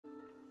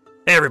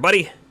Hey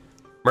everybody,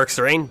 Merc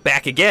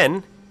back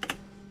again.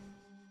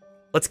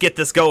 Let's get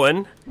this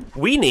going.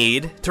 We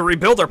need to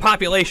rebuild our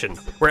population.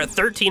 We're at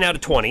 13 out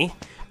of 20.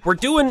 We're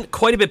doing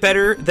quite a bit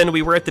better than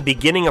we were at the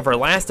beginning of our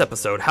last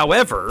episode.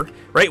 However,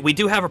 right, we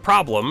do have a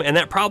problem, and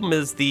that problem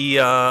is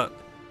the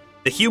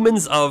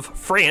humans of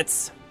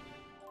Franceava,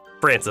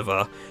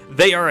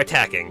 they are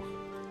attacking.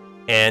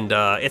 And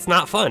it's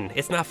not fun.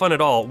 It's not fun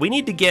at all. We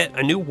need to get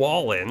a new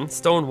wall in,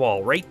 stone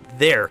wall, right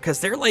there, because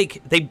they're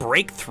like, they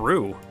break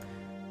through.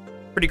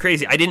 Pretty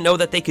crazy. I didn't know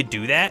that they could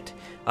do that.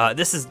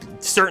 This is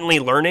certainly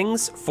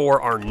learnings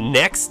for our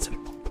next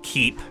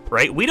keep,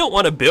 right? We don't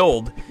want to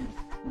build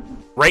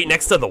right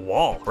next to the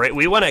wall, right?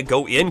 We want to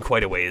go in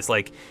quite a ways.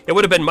 Like, it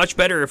would have been much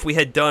better if we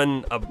had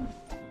done a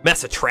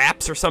mess of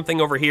traps or something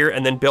over here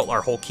and then built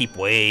our whole keep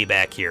way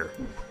back here.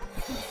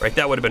 Right?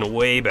 That would have been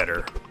way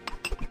better.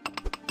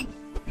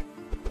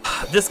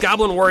 This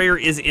Goblin Warrior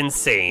is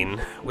insane,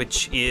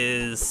 which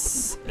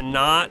is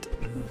not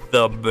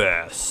the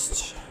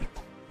best.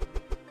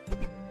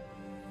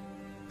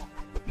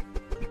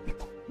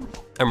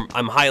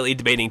 I'm highly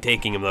debating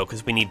taking him, though,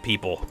 because we need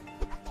people.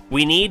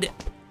 We need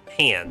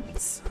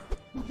hands.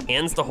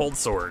 Hands to hold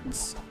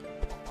swords.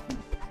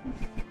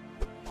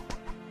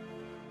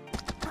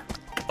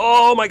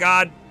 Oh, my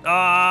God.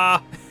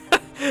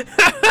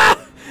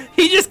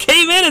 He just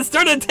came in and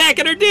started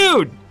attacking our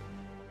dude.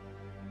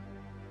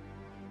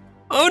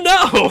 Oh,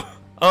 no.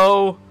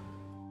 Oh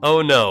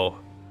no.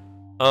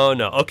 Oh,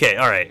 no. Okay,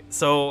 all right.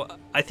 So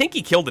I think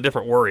he killed a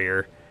different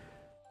warrior.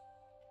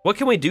 What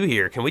can we do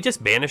here? Can we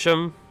just banish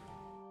him?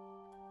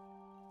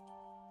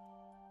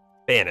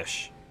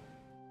 Banish.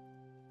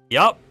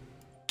 Yup.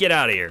 Get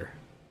out of here.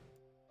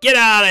 Get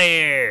out of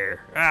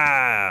here.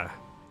 Ah.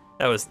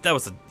 That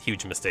was a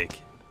huge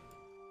mistake.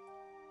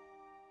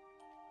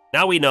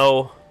 Now we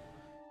know.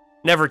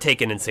 Never take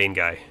an insane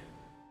guy.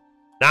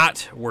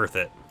 Not worth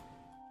it.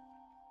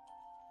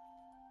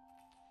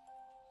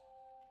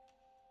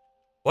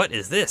 What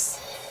is this?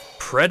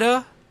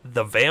 Preda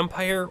the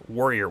Vampire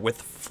Warrior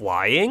with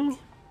flying?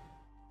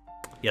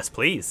 Yes,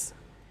 please.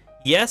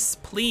 Yes,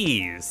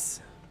 please.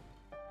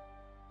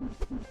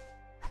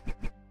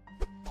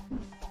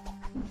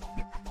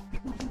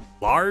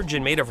 Large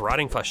and made of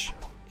rotting flesh.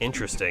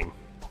 Interesting.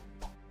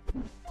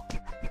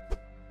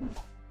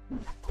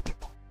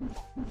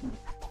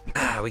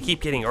 We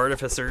keep getting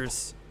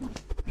artificers.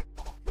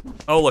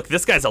 Oh, look,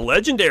 this guy's a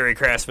legendary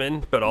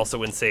craftsman, but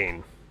also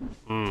insane.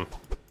 A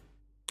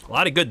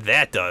lot of good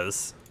that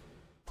does.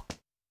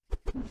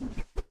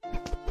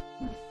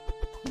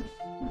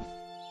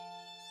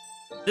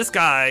 This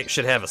guy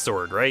should have a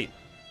sword, right?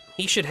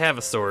 He should have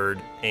a sword,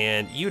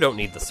 and you don't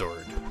need the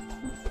sword.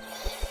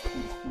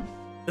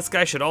 This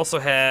guy should also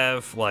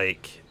have,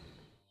 like,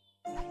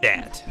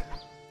 that.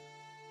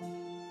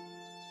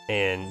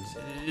 And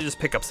just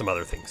pick up some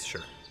other things,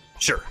 sure.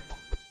 Sure.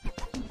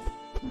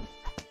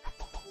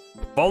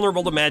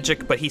 Vulnerable to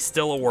magic, but he's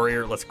still a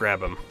warrior. Let's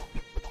grab him.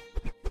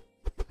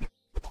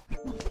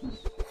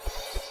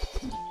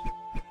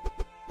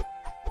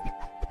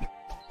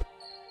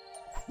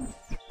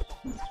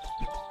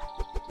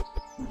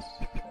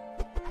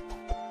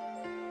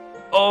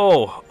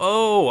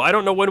 Oh, I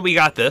don't know when we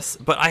got this,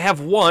 but I have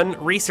one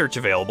research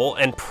available,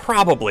 and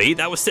probably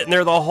that was sitting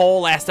there the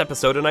whole last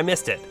episode and I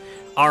missed it.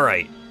 All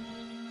right,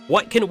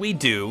 what can we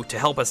do to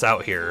help us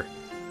out here?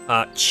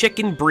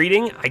 Chicken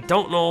breeding, I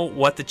don't know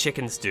what the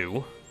chickens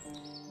do.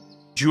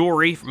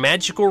 Jewelry,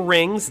 magical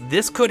rings,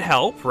 this could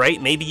help,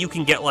 right? Maybe you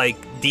can get like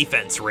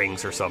defense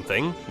rings or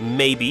something,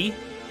 maybe.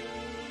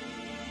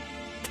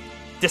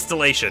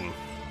 Distillation,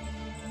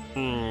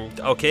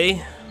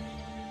 okay.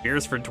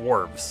 Beers for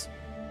dwarves.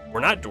 We're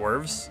not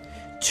dwarves.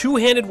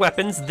 Two-handed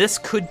weapons, this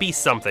could be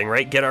something,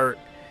 right? Get our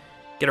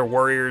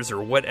warriors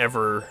or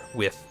whatever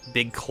with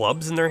big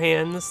clubs in their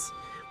hands.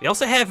 We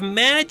also have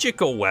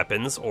magical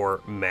weapons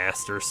or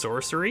master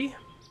sorcery.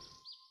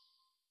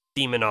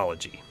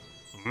 Demonology.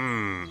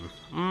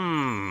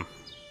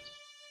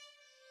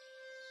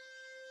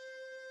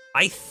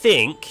 I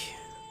think.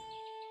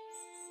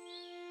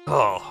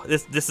 Oh,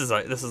 this is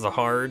a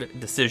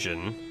hard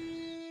decision.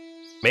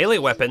 Melee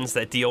weapons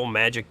that deal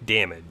magic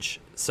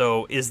damage.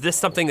 So is this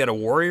something that a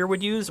warrior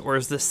would use, or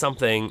is this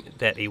something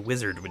that a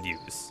wizard would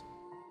use?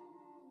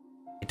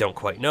 I don't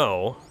quite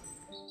know.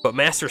 But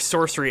Master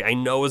Sorcery I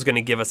know is going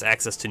to give us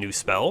access to new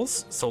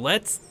spells, so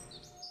let's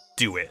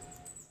do it.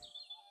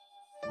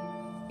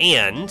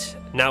 And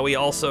now we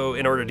also,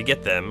 in order to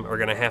get them, are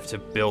going to have to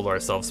build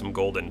ourselves some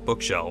golden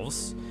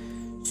bookshelves.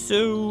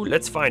 So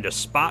let's find a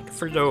spot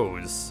for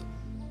those.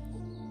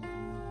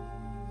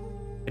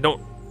 I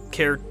don't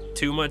care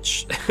too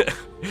much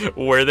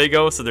where they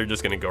go, so they're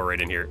just gonna go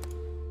right in here.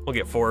 We'll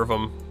get 4 of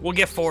them. We'll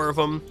get 4 of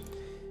them.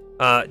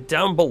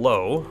 Down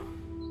below,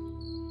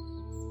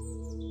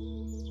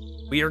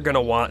 we are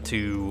gonna want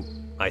to,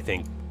 I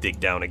think, dig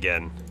down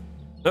again.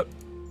 Oh,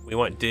 we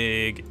want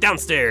dig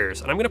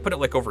downstairs, and I'm gonna put it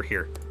like over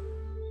here.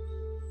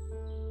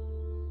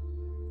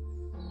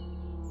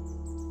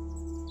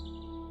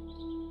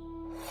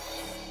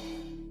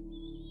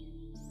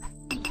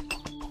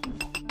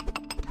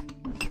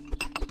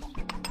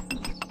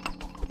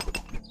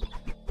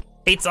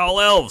 Hates all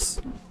elves.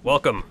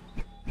 Welcome.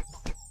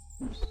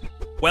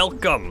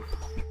 Welcome.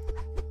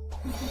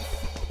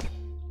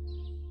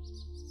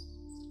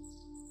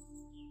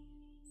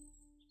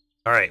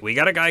 All right, we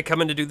got a guy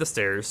coming to do the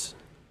stairs.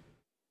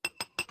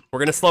 We're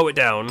gonna slow it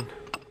down.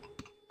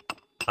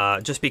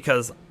 Just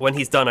because when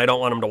he's done, I don't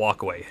want him to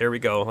walk away. Here we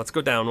go. Let's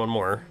go down one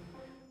more.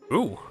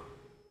 Ooh,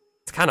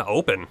 it's kind of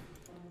open.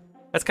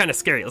 That's kind of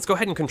scary. Let's go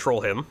ahead and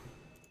control him.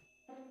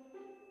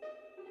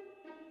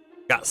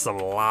 Got some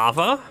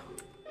lava.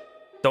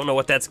 Don't know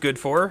what that's good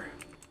for.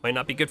 Might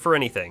not be good for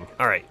anything.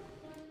 All right.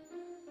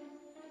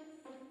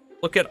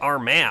 Look at our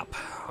map.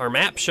 Our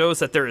map shows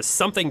that there is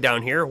something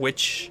down here,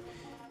 which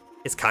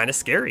is kind of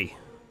scary.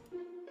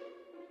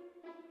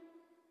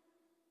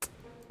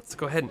 Let's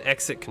go ahead and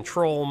exit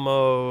control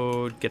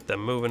mode, get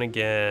them moving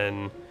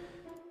again.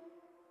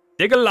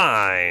 Dig a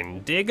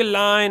line,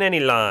 any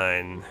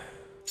line.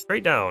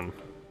 Straight down.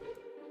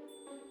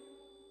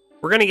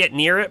 We're gonna get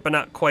near it, but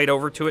not quite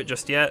over to it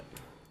just yet.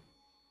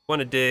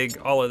 Want to dig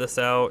all of this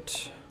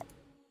out.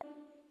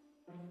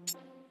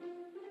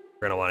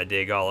 We're gonna want to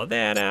dig all of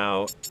that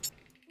out.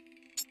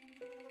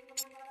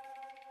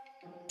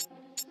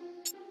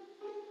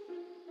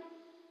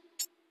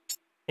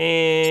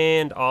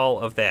 And all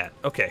of that.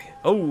 Okay.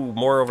 Oh,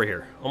 more over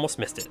here. Almost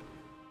missed it.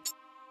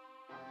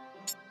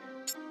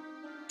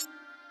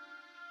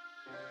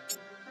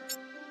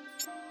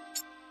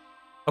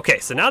 Okay,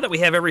 so now that we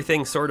have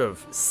everything sort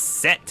of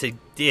set to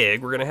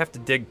dig, we're gonna have to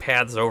dig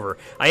paths over.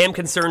 I am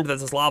concerned that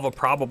this lava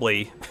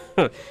probably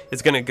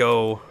is gonna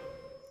go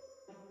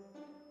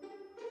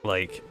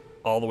like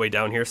all the way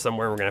down here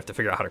somewhere. We're gonna have to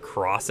figure out how to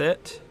cross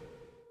it.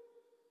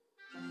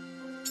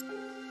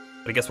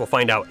 But I guess we'll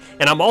find out.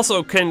 And I'm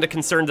also kind of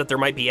concerned that there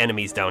might be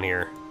enemies down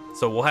here.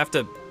 So we'll have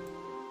to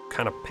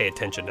kind of pay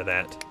attention to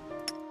that.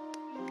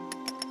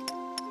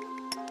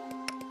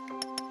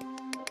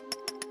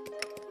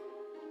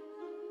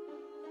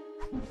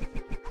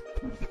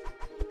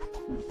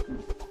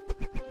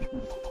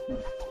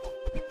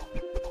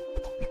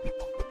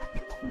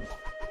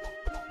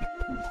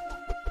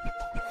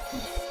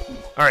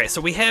 Alright,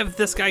 so we have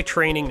this guy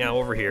training now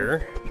over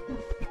here.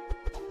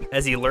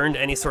 Has he learned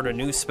any sort of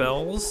new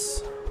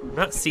spells? I'm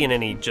not seeing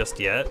any just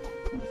yet.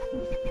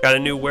 Got a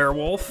new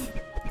werewolf?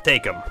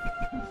 Take him.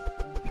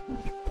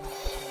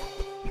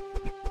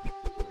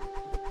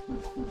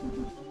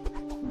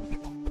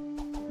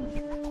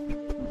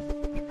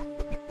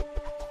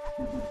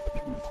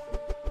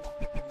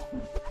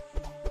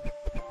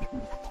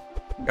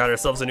 Got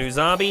ourselves a new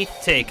zombie?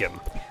 Take him.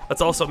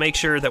 Let's also make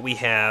sure that we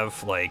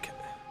have, like...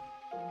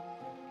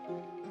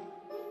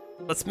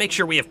 Let's make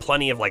sure we have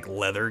plenty of, like,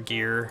 leather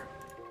gear.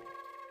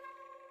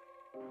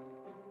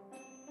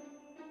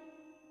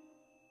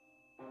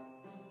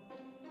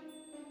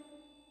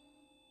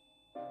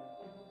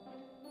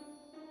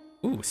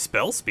 Ooh,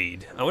 spell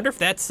speed. I wonder if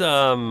that's,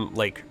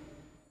 like,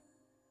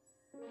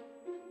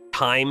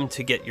 time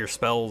to get your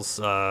spells,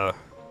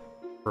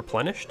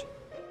 replenished?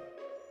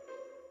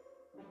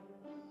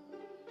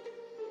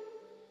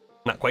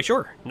 Not quite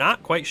sure.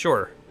 Not quite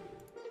sure.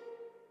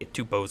 Get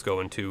two bows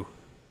going, too.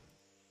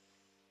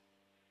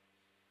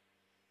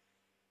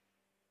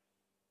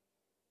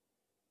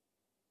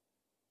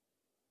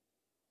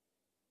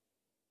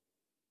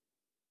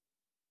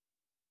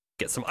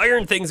 Get some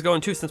iron things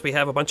going too, since we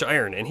have a bunch of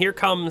iron. And here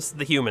comes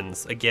the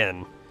humans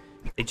again.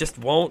 They just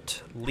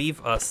won't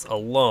leave us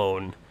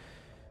alone.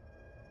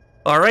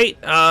 All right,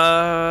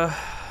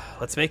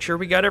 let's make sure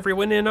we got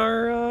everyone in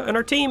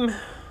our team.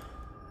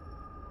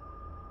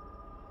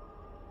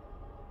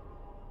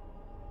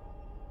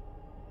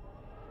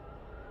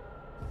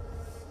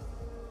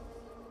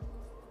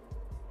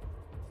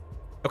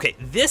 Okay,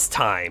 this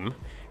time,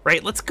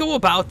 right? Let's go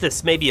about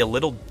this maybe a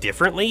little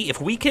differently.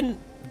 If we can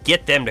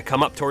get them to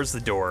come up towards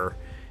the door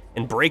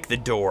and break the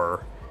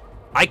door,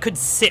 I could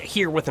sit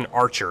here with an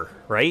archer,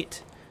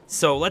 right?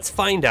 So let's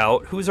find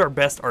out who's our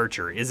best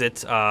archer. Is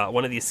it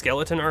one of these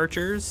skeleton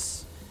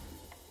archers?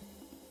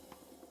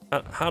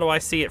 How do I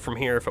see it from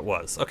here if it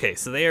was? Okay,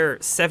 so they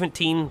are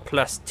 17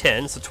 plus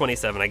 10, so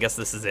 27. I guess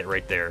this is it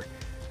right there.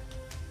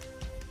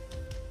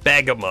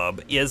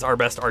 Bagamub is our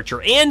best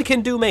archer and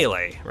can do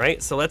melee,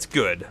 right? So that's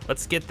good.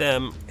 Let's get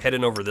them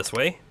heading over this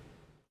way.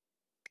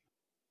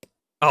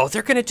 Oh,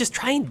 they're gonna just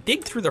try and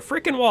dig through the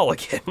frickin' wall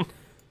again.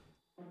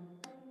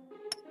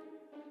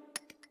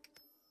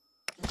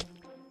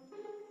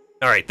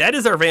 All right, that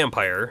is our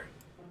vampire.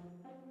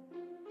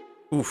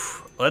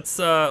 Oof, let's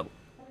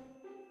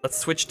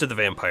switch to the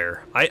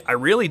vampire. I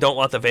really don't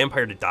want the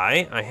vampire to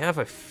die. I have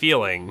a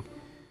feeling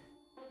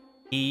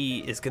he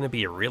is gonna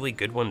be a really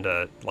good one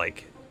to,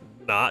 like,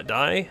 not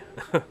die.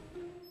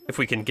 If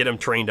we can get him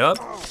trained up.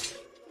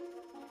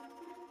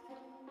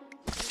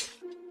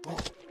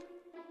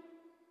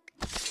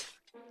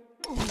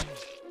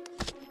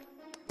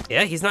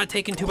 Yeah, he's not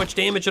taking too much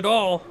damage at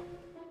all.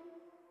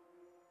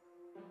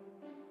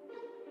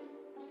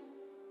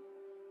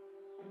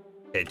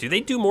 Okay, do they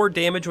do more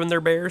damage when they're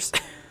bears?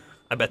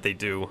 I bet they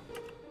do.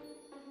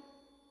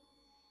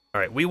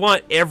 All right, we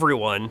want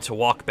everyone to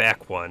walk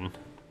back one.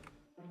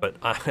 but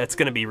that's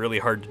gonna be really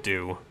hard to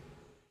do.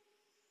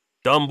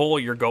 Dumble,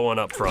 you're going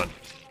up front.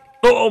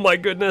 Oh my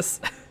goodness!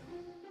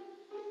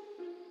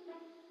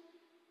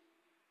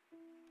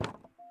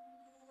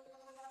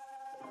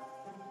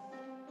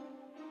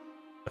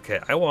 Okay,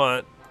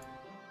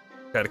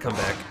 gotta come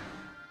back.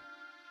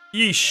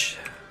 Yeesh!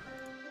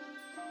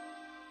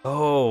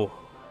 Oh.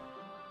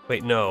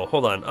 Wait, no,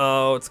 hold on.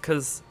 Oh, it's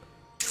because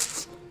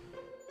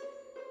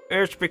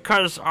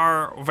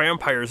our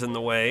vampire's in the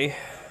way.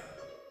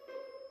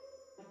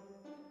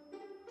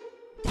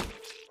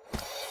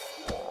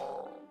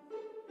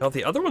 No,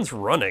 the other one's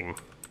running.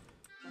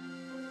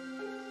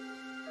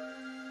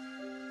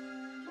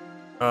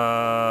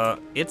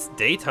 It's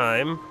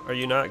daytime. Are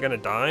you not gonna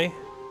die?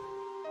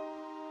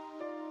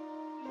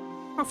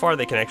 How far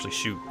they can actually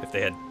shoot if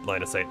they had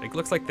line of sight? It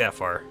looks like that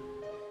far.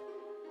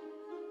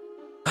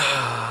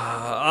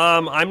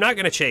 I'm not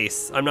gonna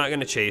chase. I'm not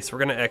gonna chase. We're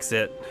gonna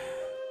exit.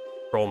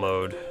 Control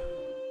mode.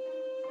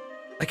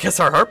 I guess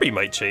our harpy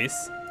might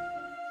chase.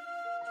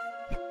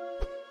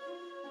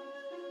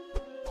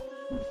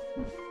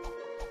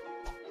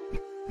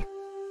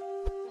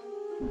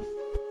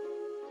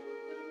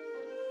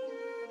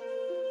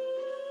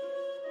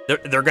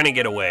 They're gonna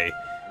get away.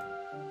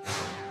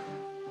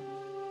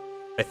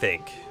 I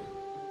think.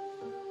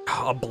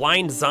 A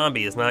blind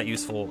zombie is not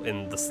useful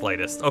in the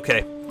slightest.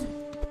 Okay.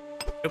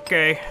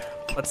 Okay.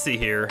 Let's see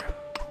here.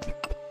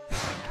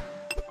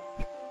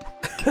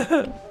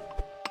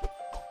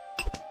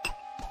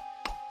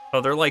 Oh,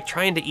 they're like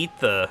trying to eat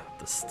the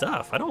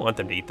stuff. I don't want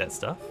them to eat that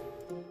stuff.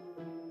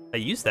 I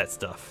use that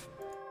stuff.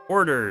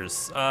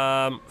 Orders.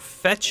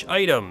 Fetch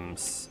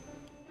items.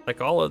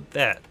 Like all of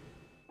that.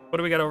 What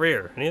do we got over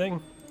here?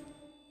 Anything?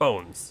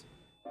 Bones.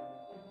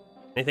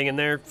 Anything in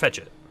there? Fetch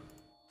it.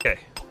 Okay.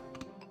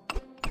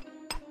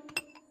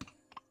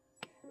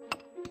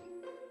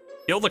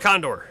 Kill the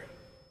condor.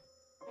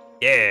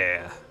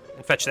 Yeah.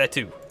 And fetch that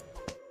too.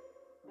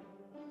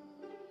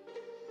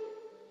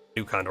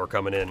 New condor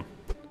coming in.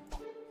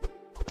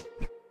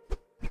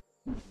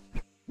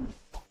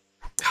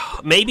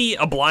 Maybe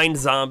a blind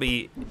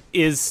zombie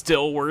is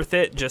still worth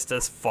it just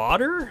as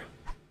fodder?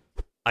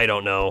 I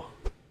don't know.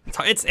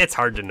 It's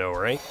hard to know,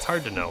 right? It's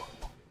hard to know.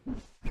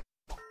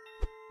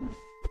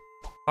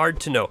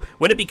 Hard to know.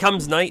 When it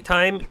becomes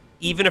nighttime,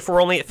 even if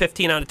we're only at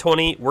 15 out of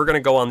 20, we're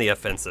gonna go on the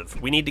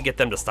offensive. We need to get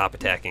them to stop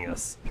attacking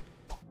us.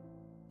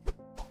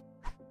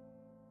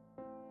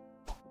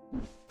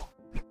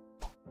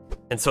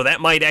 And so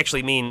that might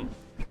actually mean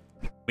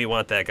we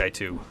want that guy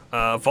too.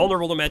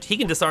 Vulnerable to match. He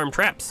can disarm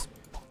traps.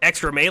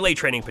 Extra melee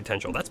training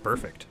potential. That's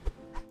perfect.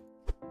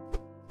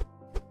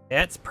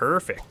 That's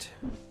perfect.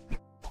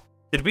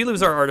 Did we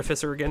lose our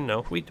artificer again?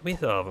 No, we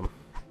still have him.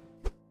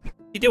 What's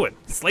he doing?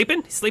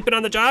 Sleeping? He's sleeping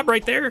on the job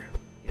right there?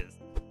 He is.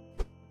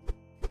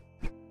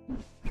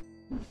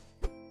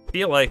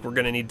 Feel like we're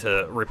gonna need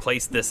to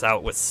replace this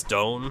out with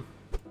stone.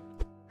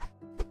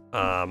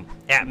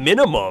 At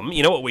minimum,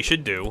 you know what we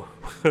should do?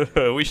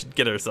 We should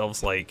get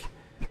ourselves like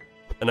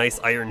a nice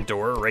iron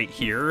door right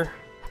here.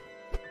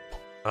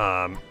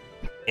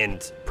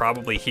 And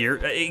probably here,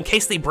 in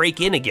case they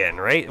break in again,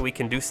 right? We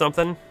can do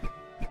something.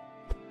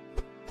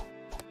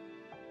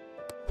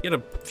 Get a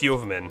few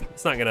of them in.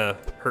 It's not gonna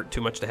hurt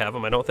too much to have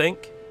them, I don't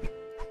think.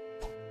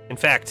 In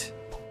fact,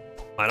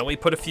 why don't we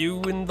put a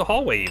few in the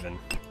hallway even?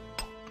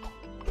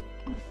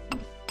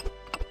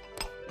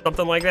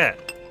 Something like that.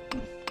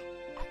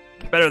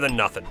 Better than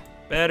nothing.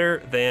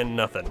 Better than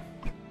nothing.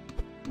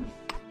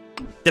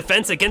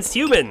 Defense against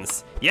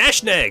humans!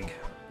 Yashneg,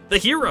 the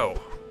hero!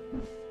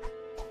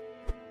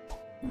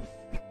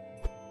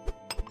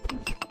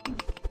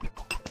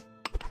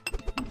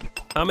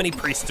 How many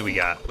priests do we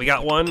got? We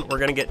got one, we're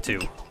gonna get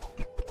 2.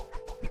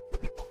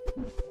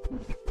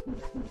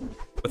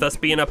 With us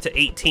being up to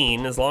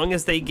 18, as long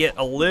as they get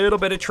a little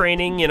bit of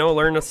training, you know,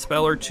 learn a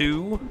spell or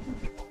 2,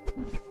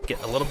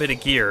 get a little bit of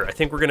gear, I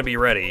think we're gonna be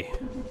ready.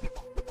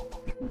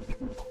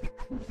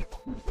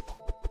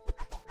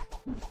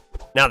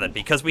 Now then,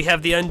 because we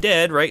have the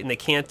undead, right, and they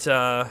can't,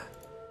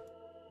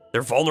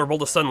 they're vulnerable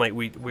to sunlight,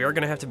 we are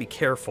gonna have to be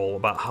careful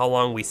about how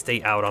long we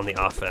stay out on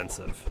the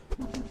offensive.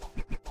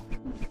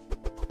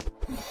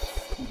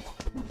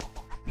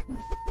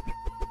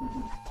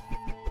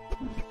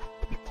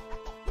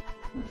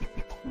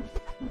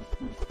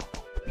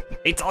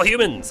 Hates all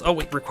humans! Oh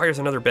wait, requires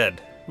another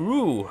bed.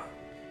 Ooh.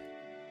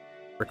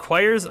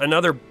 Requires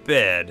another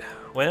bed.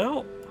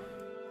 Well,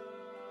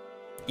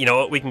 you know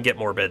what? We can get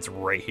more beds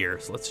right here.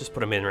 So let's just put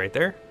them in right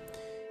there.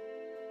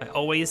 I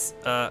always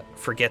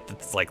forget that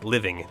it's like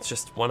living. It's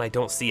just one I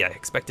don't see. I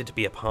expect it to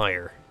be up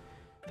higher.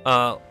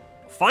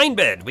 Fine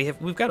bed.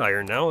 We've got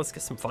iron now. Let's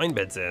get some fine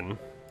beds in.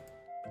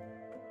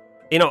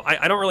 You know,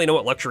 I don't really know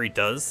what luxury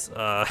does.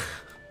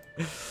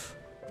 It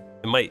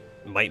might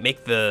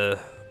make the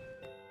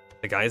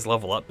guys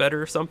level up better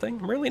or something.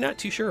 I'm really not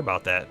too sure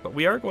about that, but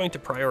we are going to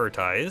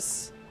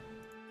prioritize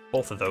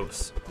both of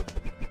those.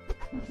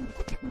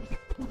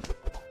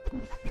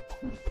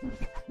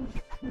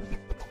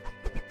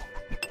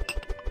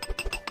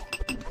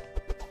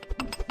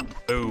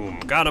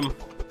 Boom, got him.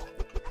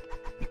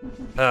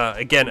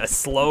 Again, a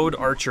slowed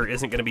archer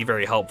isn't going to be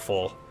very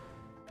helpful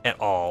at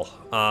all.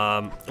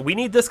 We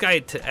need this guy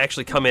to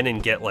actually come in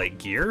and get, like,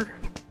 gear.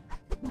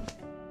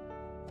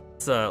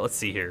 Let's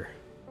see here.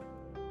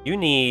 You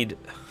need...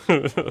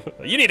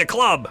 you need a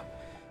club!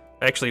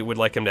 I actually would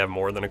like him to have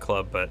more than a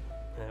club, but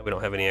we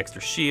don't have any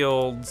extra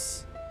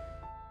shields.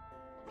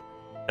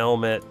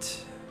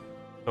 Helmet.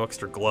 No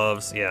extra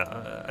gloves.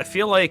 Yeah, I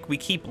feel like we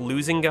keep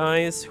losing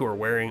guys who are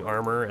wearing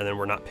armor, and then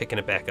we're not picking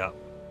it back up.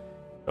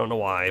 Don't know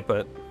why,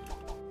 but...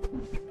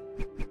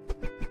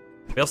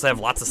 we also have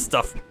lots of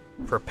stuff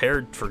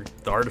prepared for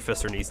the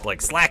artificer, and he's,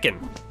 like,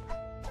 slacking.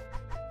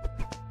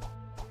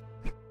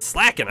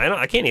 Slacking?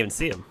 I can't even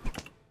see him.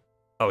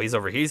 Oh, he's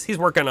over. He's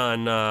working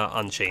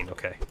on chain.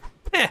 Okay.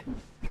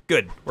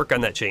 Good. Work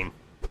on that chain.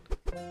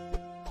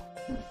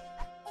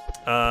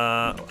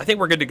 I think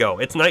we're good to go.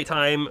 It's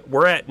nighttime.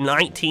 We're at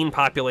 19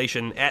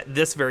 population at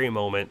this very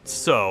moment.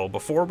 So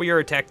before we are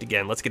attacked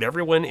again, let's get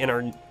everyone in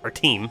our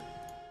team.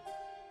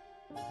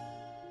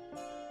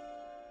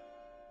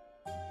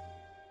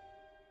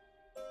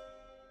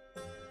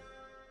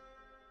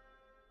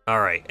 All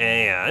right,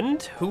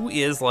 and who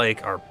is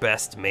like our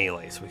best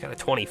melee? So we got a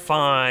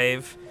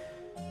 25.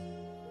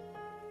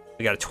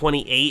 We got a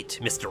 28,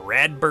 Mr.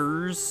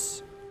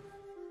 Radburs.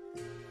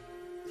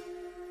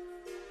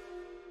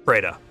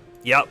 Preda.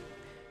 Yep.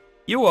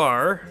 You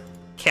are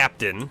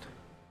Captain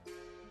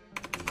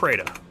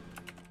Preda.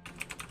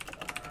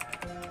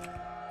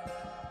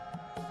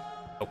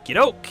 Okie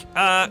doke.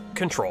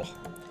 Control.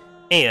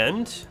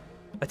 And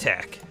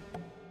attack.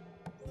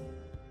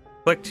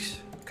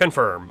 Clicked.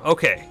 Confirm.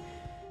 Okay.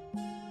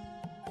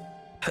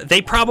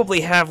 They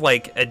probably have,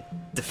 like, a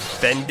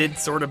defended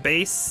sort of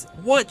base.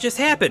 What just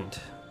happened?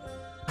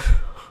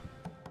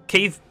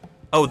 Cave...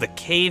 oh, the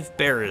cave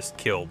bear is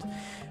killed.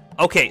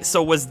 Okay,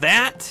 so was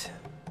that...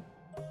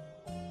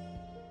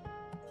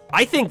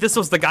 I think this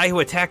was the guy who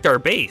attacked our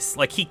base.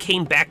 Like, he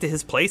came back to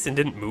his place and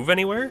didn't move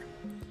anywhere.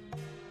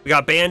 We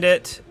got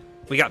bandit.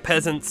 We got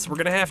peasants. We're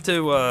gonna have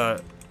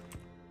to,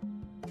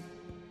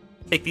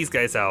 take these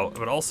guys out,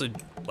 but also,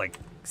 like,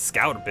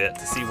 scout a bit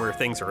to see where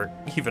things are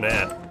even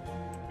at.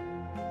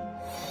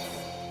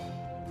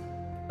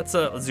 Let's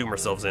zoom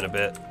ourselves in a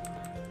bit.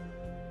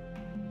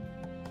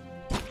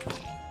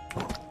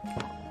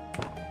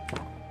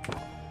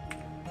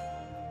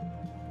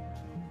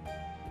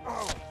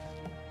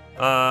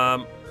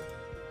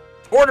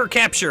 Order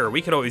capture!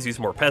 We could always use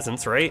more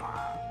peasants, right?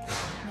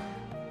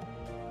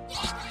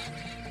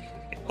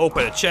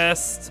 Open a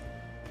chest.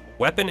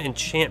 Weapon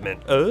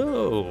enchantment.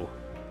 Oh.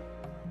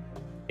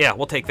 Yeah,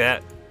 we'll take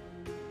that.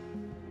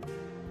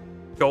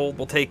 Gold,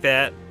 we'll take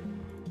that.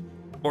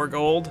 More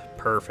gold.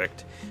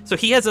 Perfect. So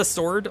he has a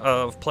sword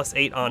of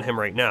 +8 on him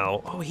right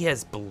now. Oh, he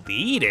has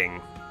bleeding.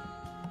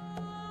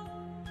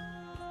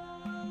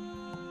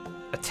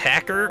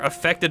 Attacker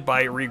affected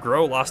by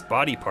regrow lost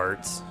body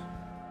parts.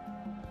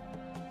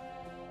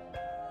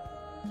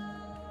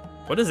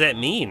 What does that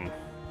mean?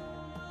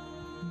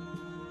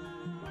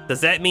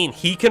 Does that mean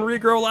he can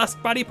regrow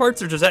lost body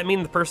parts, or does that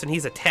mean the person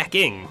he's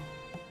attacking?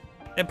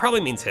 It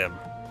probably means him.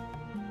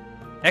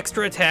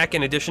 Extra attack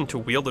in addition to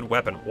wielded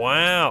weapon.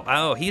 Wow.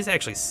 Oh, he's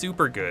actually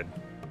super good.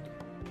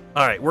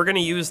 All right, we're gonna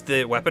use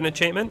the weapon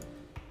enchantment.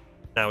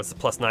 Now it's the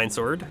 +9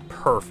 sword.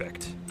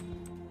 Perfect.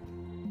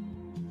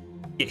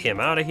 Get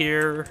him out of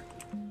here.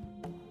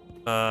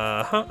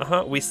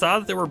 We saw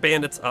that there were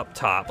bandits up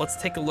top. Let's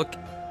take a look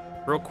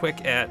real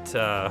quick at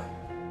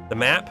the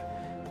map.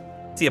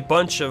 See a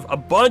bunch of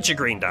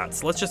green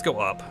dots. Let's just go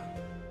up.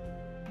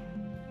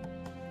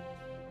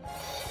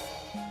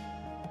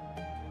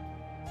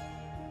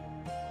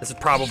 This is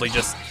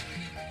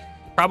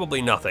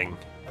probably nothing.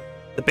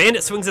 The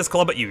bandit swings his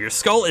club at you. Your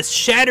skull is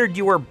shattered.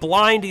 You are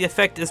blind. The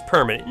effect is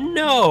permanent.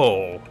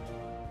 No.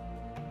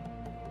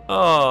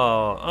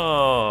 Oh.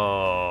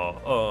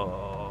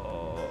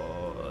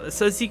 It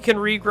says he can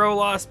regrow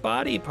lost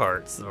body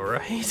parts, though,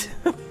 right?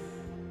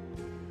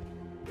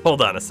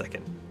 Hold on a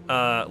second.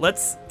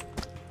 Let's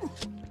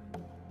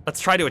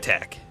try to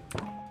attack.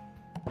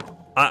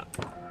 I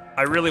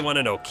really want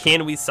to know,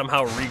 can we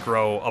somehow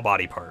regrow a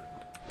body part?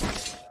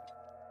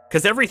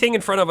 Because everything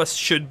in front of us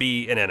should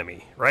be an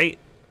enemy, right?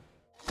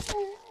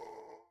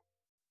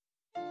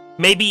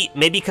 Maybe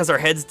because our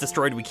head's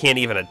destroyed, we can't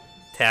even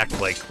attack,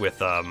 like,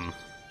 with,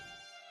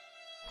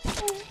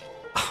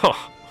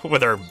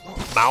 with our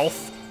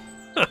mouth?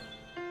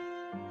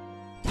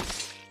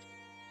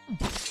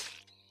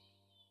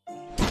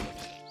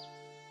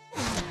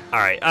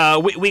 Alright,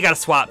 we gotta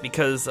swap,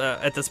 because,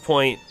 at this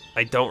point,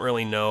 I don't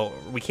really know.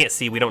 We can't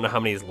see, we don't know how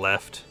many is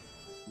left.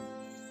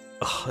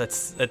 Oh,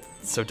 that's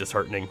so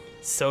disheartening.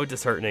 So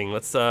disheartening.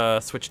 Let's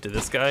switch to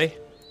this guy.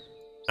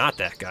 Not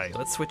that guy.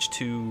 Let's switch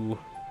to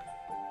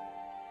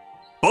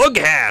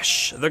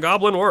Bughash, the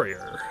Goblin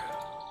Warrior.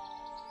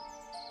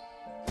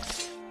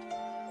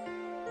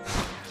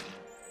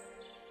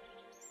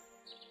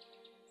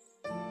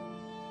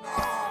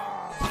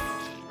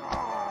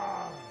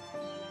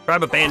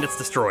 Tribe of bandits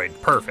destroyed.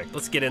 Perfect.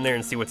 Let's get in there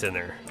and see what's in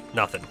there.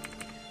 Nothing.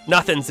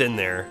 Nothing's in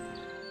there.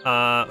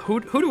 Who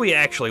do we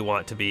actually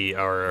want to be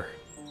our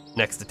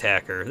next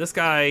attacker? This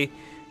guy,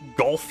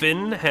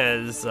 Golfin,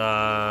 has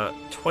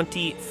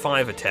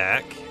 25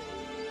 attack.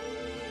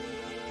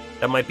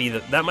 That might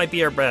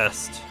be our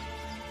best.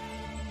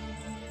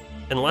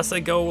 Unless I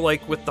go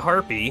like with the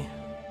Harpy.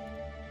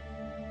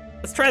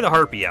 Let's try the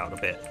Harpy out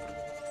a bit.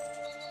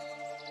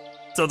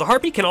 So the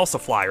Harpy can also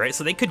fly, right?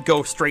 So they could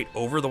go straight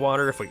over the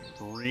water if we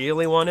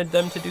really wanted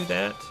them to do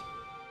that.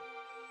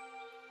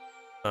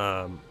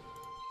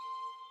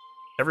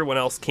 Everyone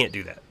else can't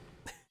do that.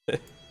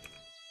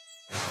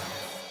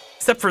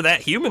 Except for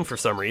that human for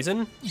some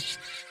reason.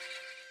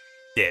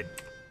 Dead.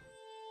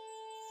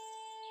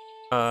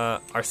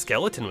 Our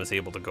skeleton was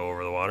able to go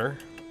over the water.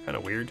 Kind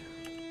of weird.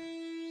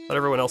 Let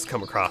everyone else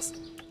come across.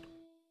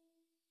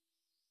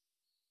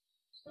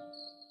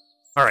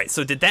 Alright,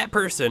 so did that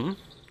person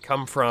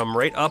come from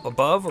right up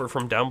above or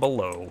from down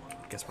below?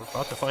 Guess we're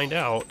about to find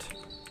out.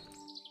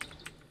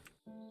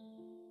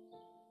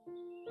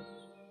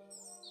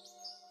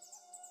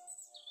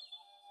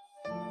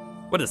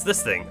 What is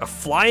this thing? A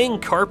flying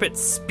carpet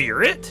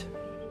spirit?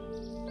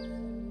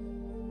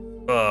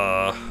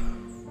 Huh?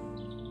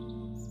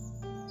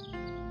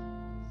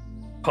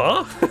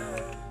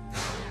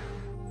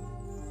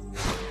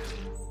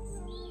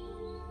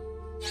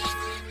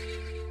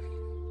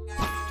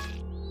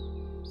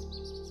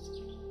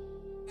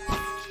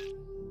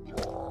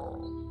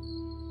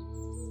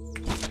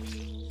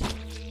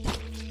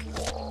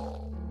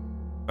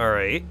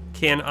 Alright,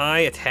 can I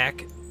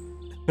attack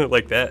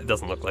like that? It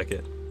doesn't look like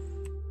it.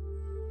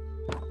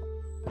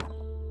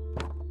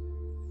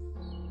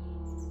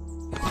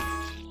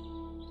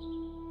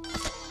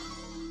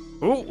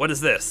 Ooh, what is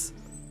this?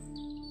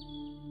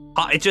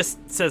 It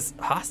just says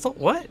hostile?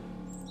 What?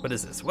 What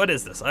is this? What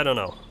is this? I don't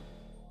know.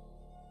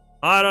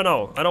 I don't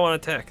know. I don't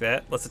want to attack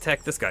that. Let's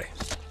attack this guy.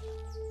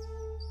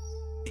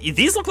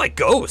 These look like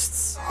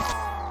ghosts.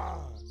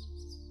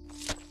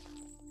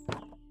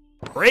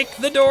 Break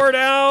the door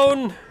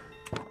down!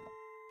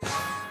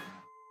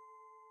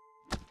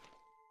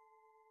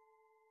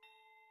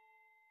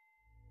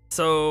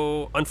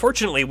 So,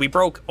 unfortunately, we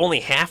broke only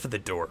half of the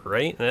door,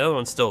 right? The other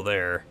one's still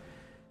there.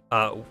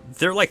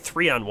 They're like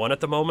 3-on-1 at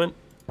the moment.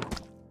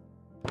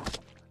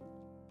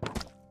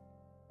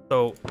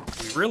 So,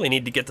 we really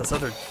need to get this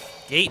other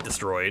gate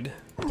destroyed.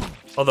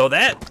 Although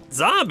that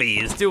zombie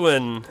is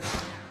doing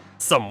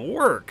some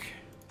work.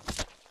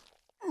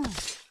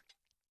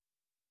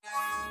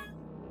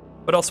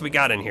 What else we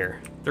got in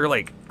here? They're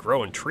like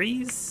growing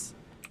trees?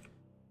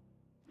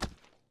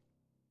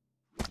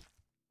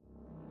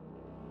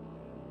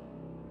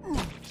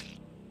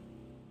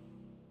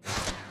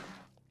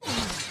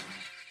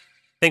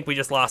 Think we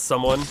just lost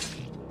someone.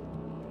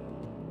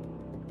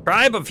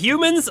 Tribe of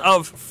humans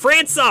of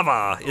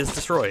Franceava is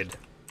destroyed.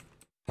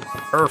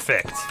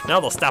 Perfect. Now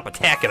they'll stop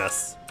attacking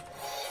us.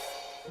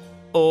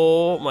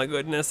 Oh my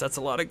goodness, that's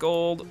a lot of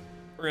gold.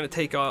 We're gonna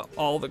take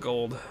all the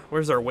gold.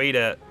 Where's our weight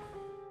at?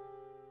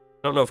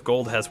 I don't know if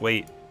gold has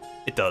weight.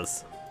 It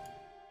does.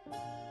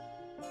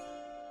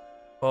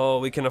 Oh,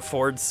 we can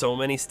afford so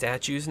many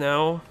statues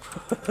now.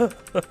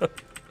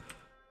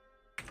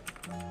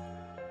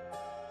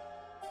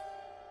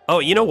 Oh,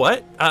 you know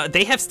what?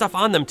 They have stuff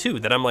on them too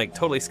that I'm like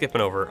totally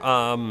skipping over.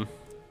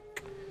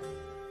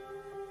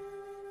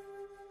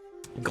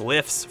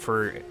 Glyphs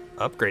for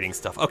upgrading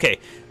stuff. Okay,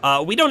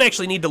 we don't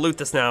actually need to loot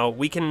this now.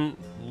 We can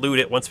loot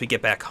it once we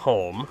get back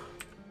home.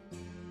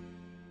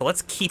 But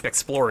let's keep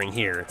exploring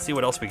here, see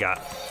what else we got.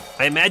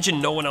 I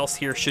imagine no one else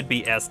here should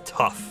be as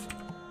tough.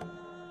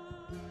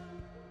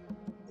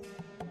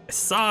 I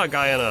saw a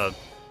guy on a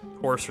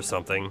horse or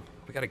something.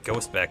 We got a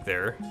ghost back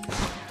there.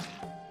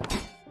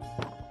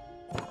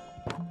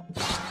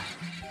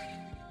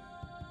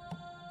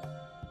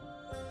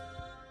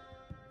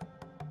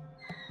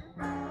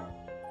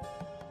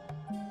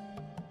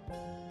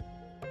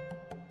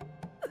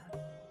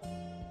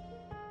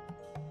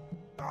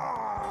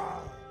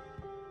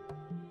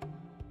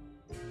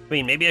 I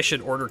mean, maybe I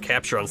should order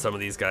capture on some of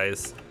these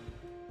guys.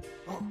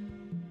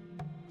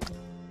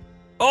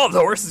 Oh, the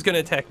horse is gonna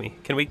attack me.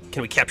 Can we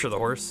capture the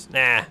horse?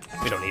 Nah,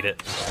 we don't need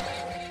it.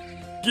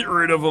 Get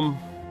rid of him.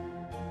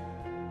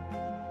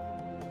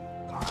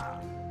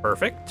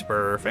 Perfect,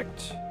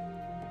 perfect.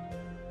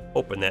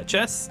 Open that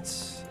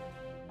chest.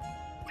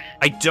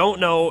 I don't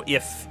know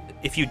if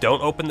you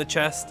don't open the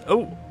chest.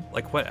 Oh,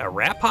 like what? A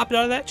rat popped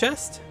out of that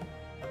chest?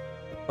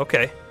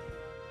 Okay.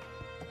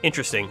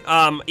 Interesting.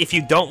 If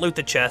you don't loot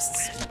the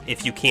chests,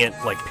 if you can't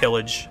like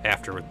pillage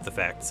after the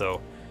fact,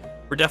 so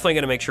we're definitely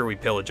gonna make sure we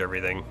pillage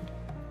everything.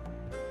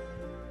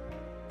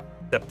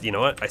 Except, you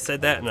know what? I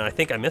said that and I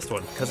think I missed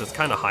one because it's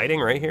kind of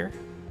hiding right here.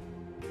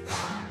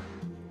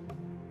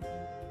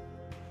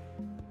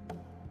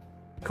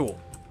 Cool,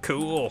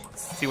 cool.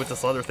 Let's see what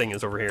this other thing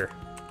is over here.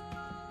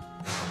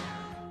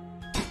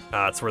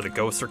 It's where the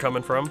ghosts are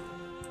coming from.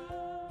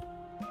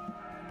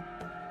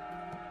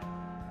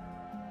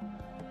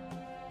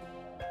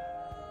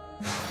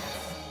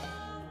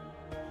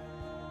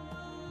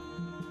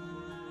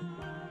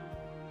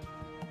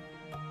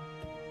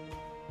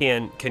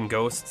 Can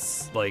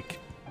ghosts like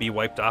be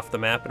wiped off the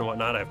map and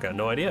whatnot? I've got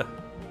no idea.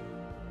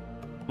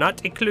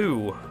 Not a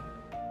clue.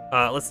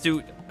 Let's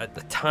do a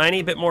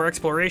tiny bit more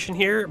exploration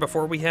here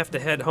before we have to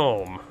head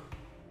home.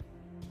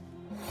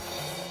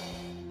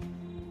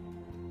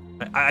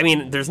 I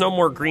mean, there's no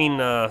more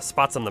green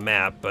spots on the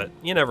map, but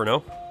you never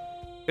know.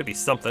 Could be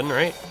something,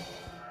 right?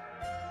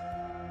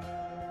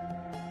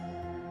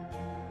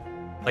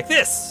 Like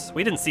this!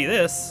 We didn't see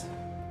this.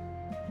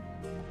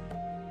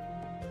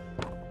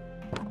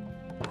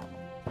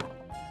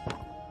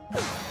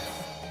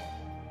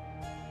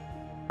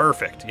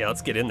 Perfect. Yeah,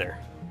 let's get in there.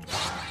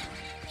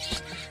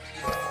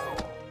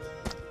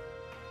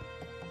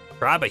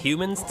 Tribe of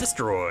humans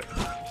destroyed.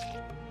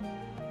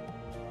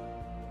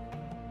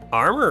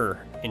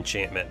 Armor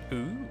enchantment.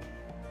 Ooh.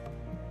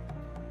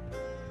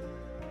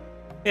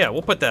 Yeah,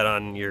 we'll put that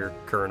on your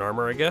current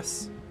armor, I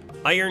guess.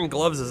 Iron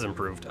gloves is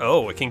improved.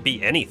 Oh, it can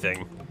be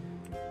anything.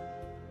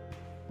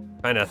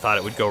 Kinda thought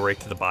it would go right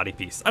to the body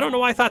piece. I don't know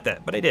why I thought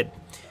that, but I did.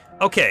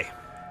 Okay,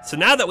 so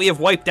now that we have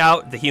wiped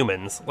out the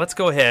humans, let's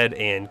go ahead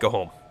and go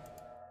home.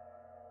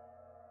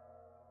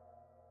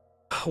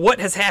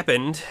 What has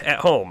happened at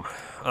home?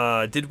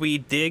 Did we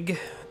dig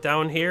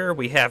down here?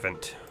 We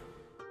haven't.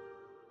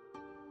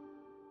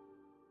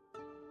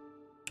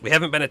 We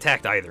haven't been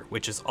attacked either,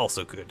 which is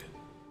also good.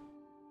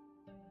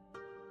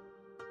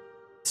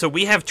 So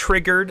we have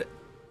triggered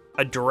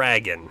a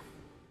dragon.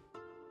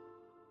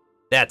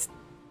 That's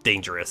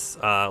dangerous.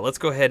 Let's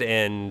go ahead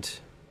and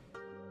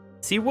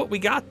see what we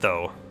got,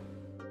 though.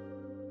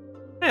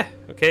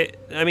 Okay.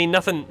 I mean,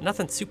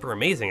 nothing super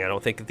amazing, I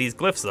don't think. These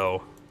glyphs,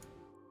 though.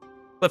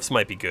 Glyphs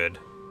might be good.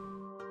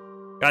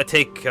 Gotta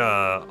take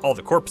all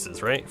the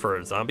corpses, right,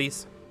 for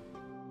zombies?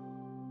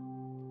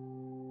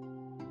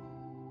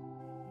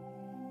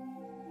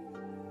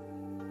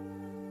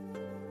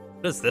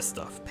 What is this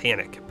stuff?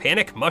 Panic.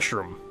 Panic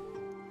mushroom.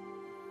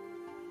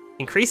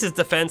 Increases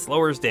defense,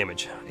 lowers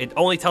damage. It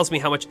only tells me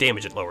how much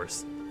damage it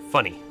lowers.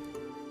 Funny.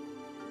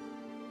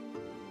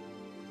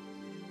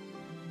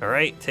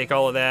 Alright, take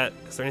all of that.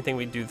 Is there anything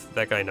we do with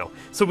that guy? No.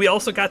 So we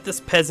also got this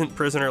peasant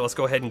prisoner. Let's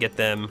go ahead and get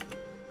them.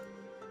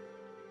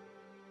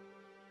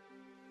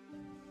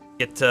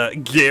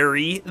 Get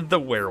Gary the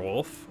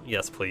werewolf.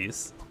 Yes,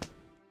 please.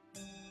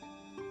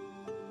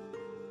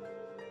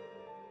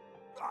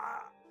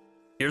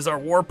 Here's our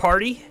war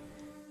party.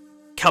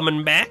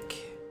 Coming back.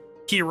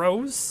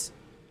 Heroes.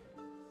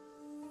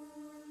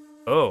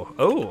 Oh,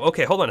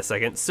 okay, hold on a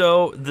second.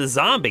 So, the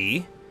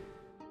zombie,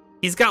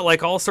 he's got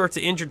like all sorts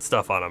of injured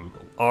stuff on him.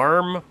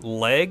 Arm,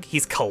 leg,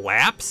 he's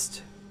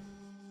collapsed.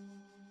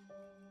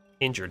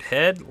 Injured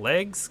head,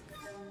 legs,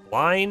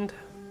 blind.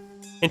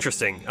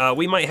 Interesting.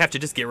 We might have to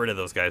just get rid of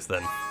those guys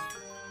then.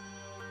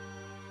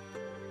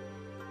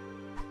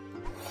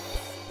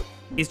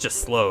 He's just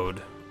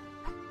slowed.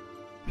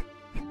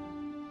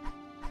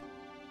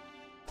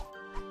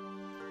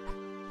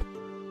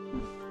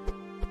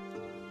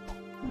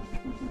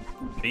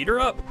 Beat her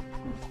up.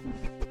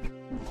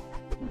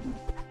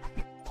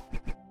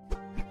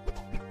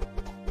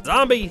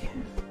 Zombie.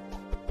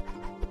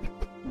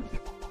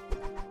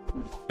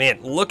 Man,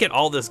 look at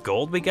all this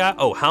gold we got.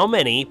 Oh, how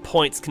many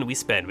points can we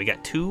spend? We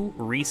got 2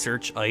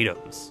 research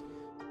items.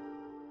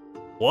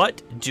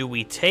 What do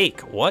we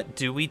take? What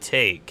do we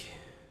take?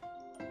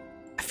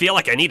 I feel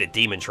like I need a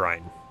demon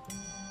shrine.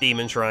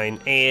 Demon shrine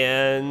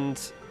and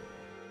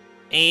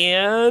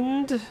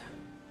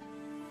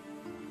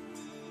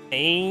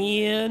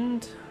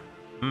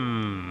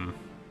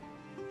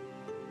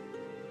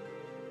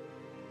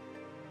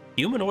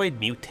humanoid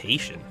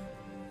mutation.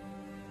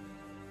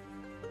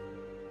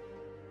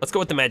 Let's go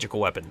with the magical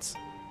weapons.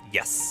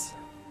 Yes.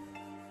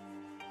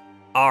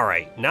 All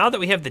right, now that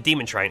we have the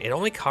demon shrine, it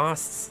only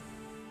costs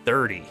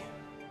 30.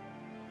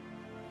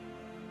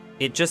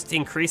 It just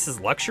increases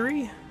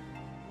luxury?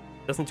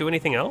 Doesn't do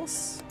anything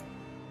else?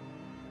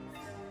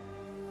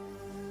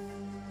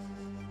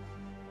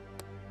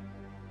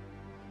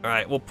 All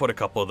right, we'll put a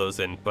couple of those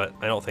in, but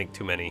I don't think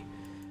too many.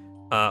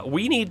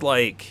 We need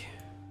like...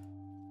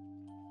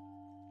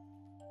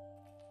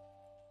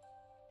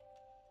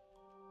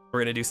 We're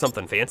gonna do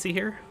something fancy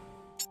here.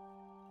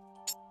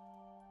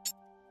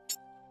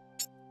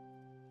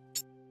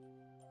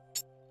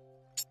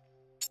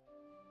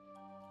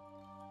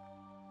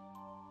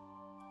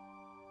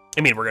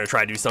 I mean, we're gonna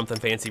try to do something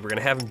fancy. We're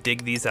gonna have them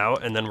dig these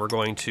out, and then we're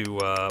going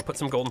to put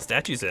some golden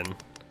statues in.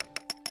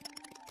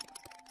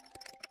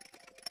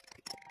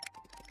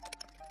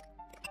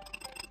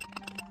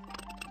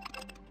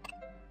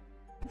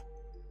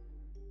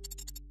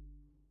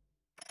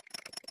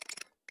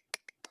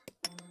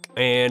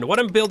 And what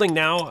I'm building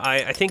now,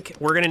 I think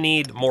we're gonna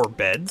need more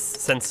beds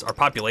since our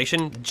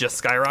population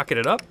just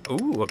skyrocketed up.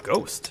 Ooh, a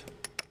ghost.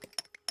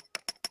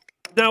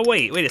 Now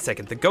wait a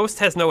second. The ghost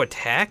has no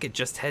attack, it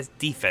just has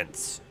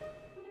defense.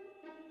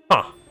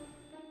 Huh.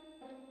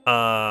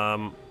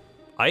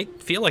 I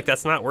feel like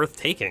that's not worth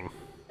taking.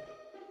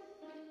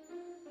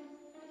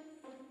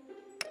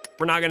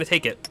 We're not gonna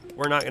take it.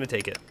 We're not gonna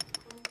take it.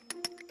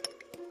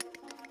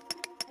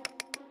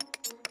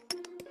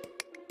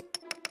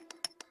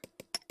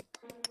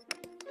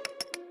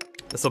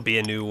 This will be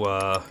a new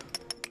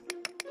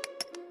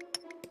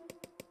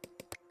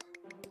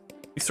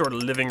sort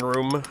of living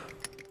room.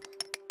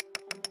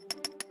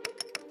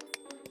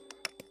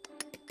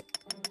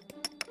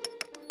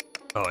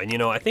 Oh, and you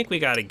know, I think we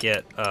gotta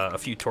get a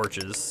few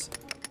torches.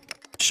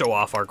 Show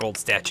off our gold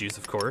statues,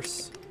 of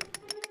course.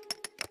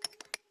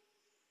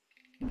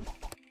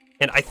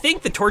 And I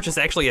think the torches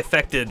actually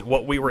affected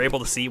what we were able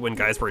to see when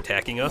guys were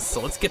attacking us,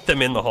 so let's get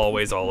them in the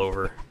hallways all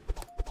over.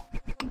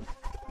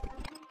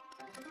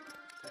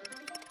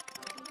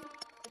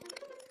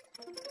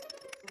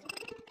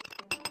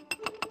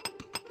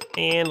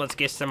 And let's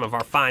get some of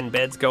our fine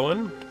beds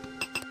going.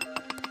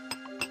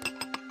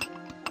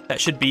 That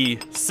should be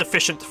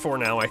sufficient for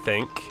now, I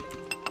think.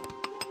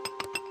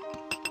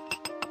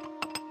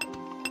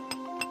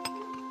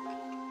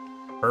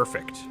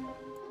 Perfect.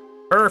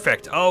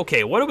 Perfect.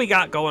 Okay, what do we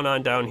got going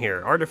on down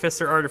here?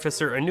 Artificer,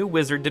 Artificer, a new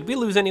wizard. Did we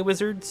lose any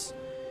wizards?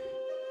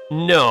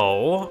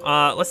 No.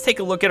 Let's take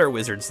a look at our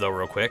wizards, though,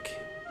 real quick.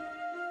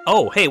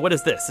 Oh, hey, what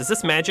is this? Is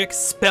this magic?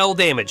 Spell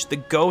damage. The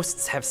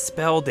ghosts have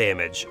spell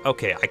damage.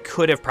 Okay, I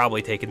could have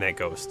probably taken that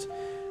ghost.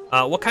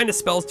 What kind of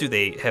spells do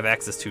they have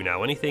access to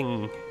now?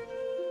 Anything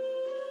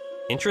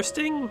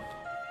interesting?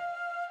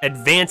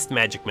 Advanced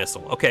magic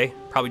missile. Okay,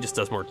 probably just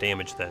does more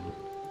damage then.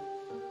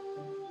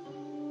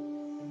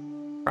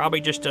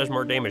 Probably just does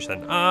more damage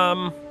then.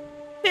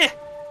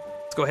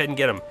 Let's go ahead and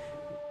get him.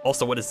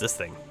 Also, what is this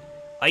thing?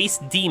 Ice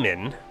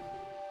Demon.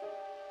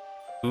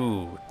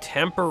 Ooh,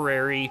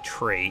 temporary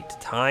trait.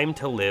 Time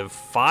to live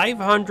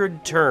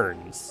 500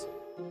 turns.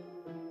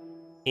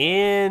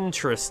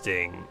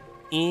 Interesting.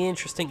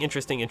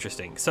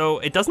 Interesting. So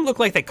it doesn't look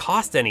like they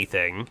cost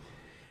anything.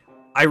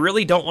 I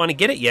really don't want to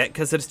get it yet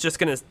because it's just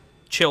gonna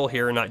chill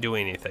here and not do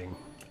anything.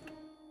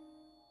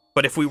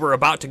 But if we were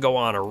about to go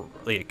on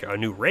a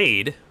new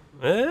raid,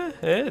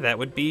 that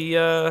would be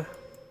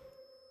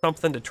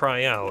something to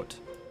try out.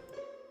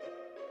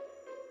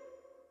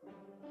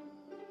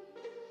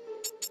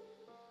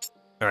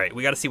 All right,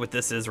 we got to see what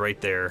this is right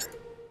there.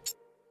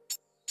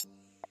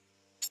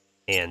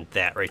 And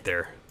that right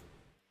there.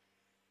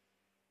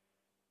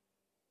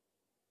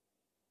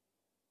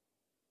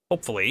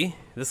 Hopefully,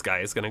 this guy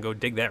is gonna go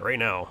dig that right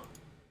now.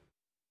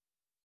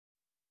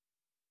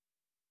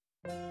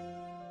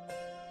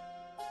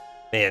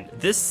 Man,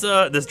 this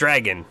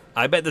dragon,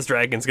 I bet this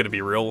dragon's gonna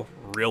be real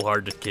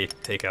hard to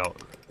take out.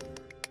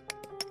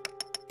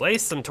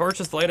 Place some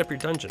torches to light up your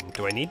dungeon.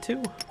 Do I need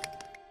to?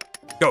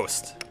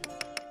 Ghost.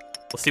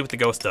 We'll see what the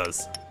ghost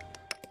does.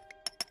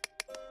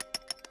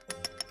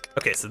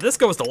 Okay, so this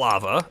goes to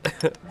lava,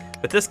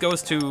 but this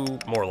goes to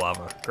more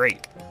lava.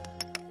 Great.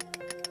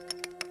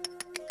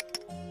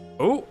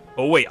 Oh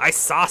wait, I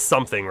saw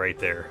something right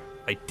there.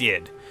 I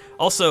did.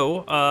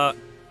 Also,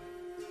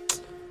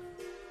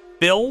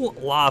 fill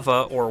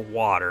lava or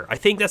water. I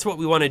think that's what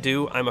we want to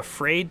do. I'm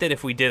afraid that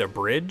if we did a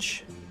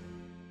bridge,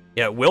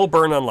 yeah, it will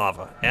burn on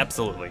lava.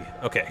 Absolutely.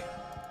 Okay.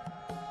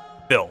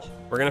 Fill.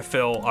 We're gonna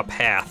fill a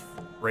path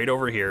right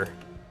over here.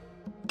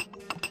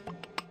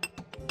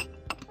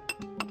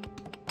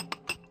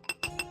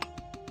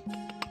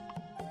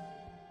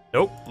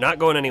 Nope, not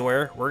going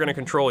anywhere. We're gonna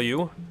control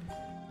you.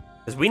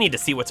 Because we need to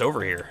see what's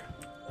over here.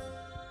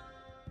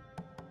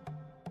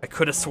 I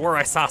could have swore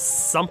I saw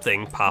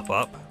something pop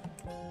up.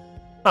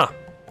 Huh.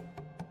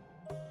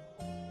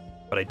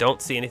 But I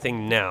don't see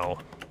anything now.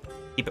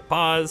 Keep it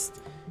paused.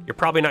 You're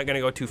probably not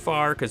gonna go too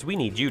far because we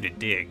need you to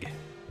dig.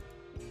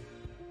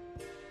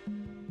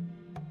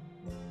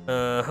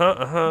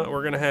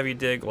 We're gonna have you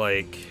dig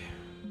like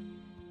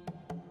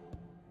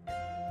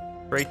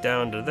straight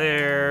down to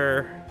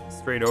there,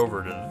 straight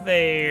over to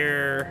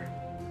there.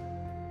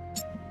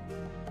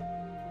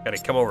 Gotta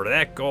come over to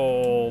that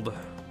gold.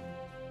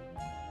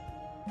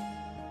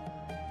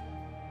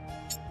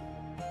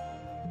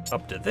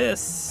 Up to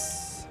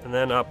this, and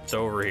then up to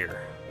over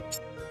here.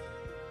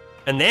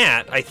 And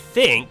that, I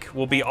think,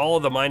 will be all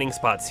of the mining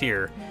spots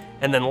here.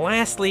 And then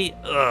lastly,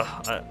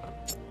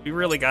 we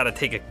really gotta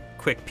take a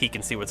quick peek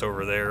and see what's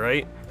over there,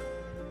 right?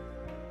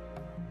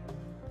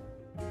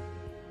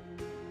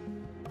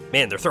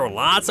 Man, they're throwing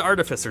lots of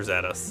artificers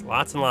at us.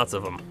 Lots and lots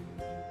of them.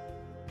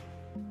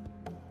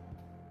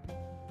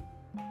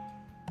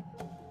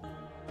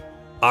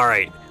 All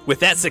right, with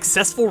that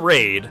successful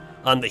raid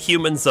on the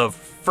humans of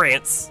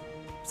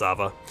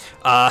Franceava,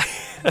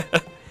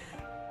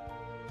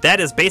 that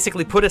has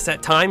basically put us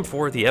at time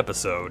for the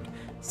episode.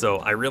 So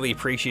I really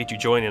appreciate you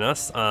joining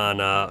us on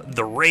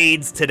the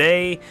raids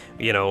today,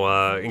 you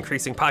know,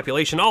 increasing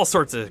population, all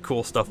sorts of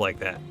cool stuff like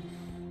that.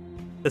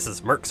 This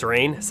is Merc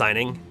Serene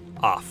signing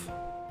off.